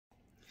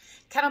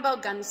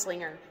Kettlebell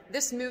Gunslinger.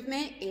 This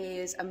movement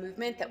is a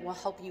movement that will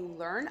help you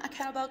learn a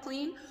kettlebell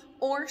clean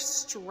or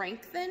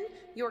strengthen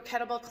your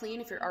kettlebell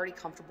clean if you're already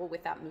comfortable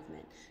with that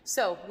movement.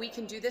 So we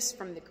can do this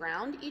from the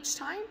ground each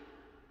time,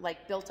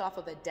 like built off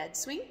of a dead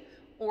swing,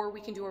 or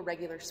we can do a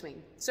regular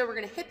swing. So we're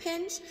gonna hip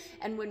hinge,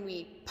 and when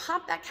we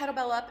pop that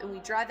kettlebell up and we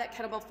drive that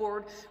kettlebell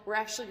forward, we're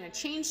actually gonna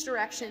change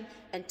direction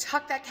and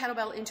tuck that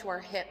kettlebell into our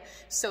hip.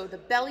 So the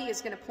belly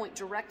is gonna point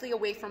directly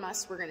away from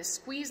us. We're gonna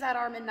squeeze that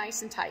arm in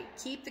nice and tight.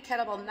 Keep the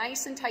kettlebell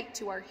nice and tight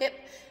to our hip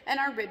and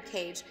our rib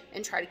cage,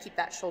 and try to keep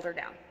that shoulder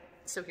down.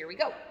 So here we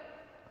go.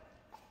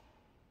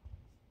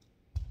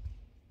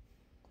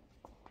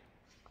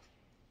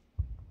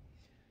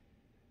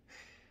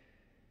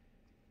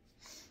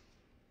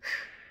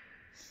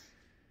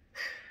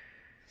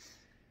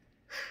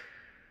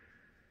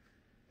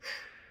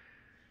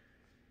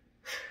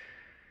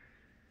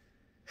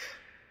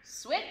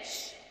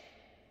 Switch.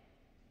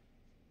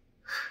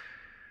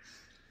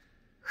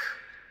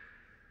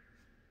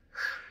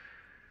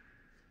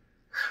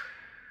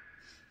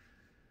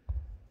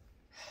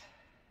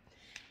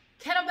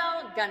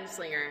 Kettlebell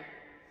Gunslinger.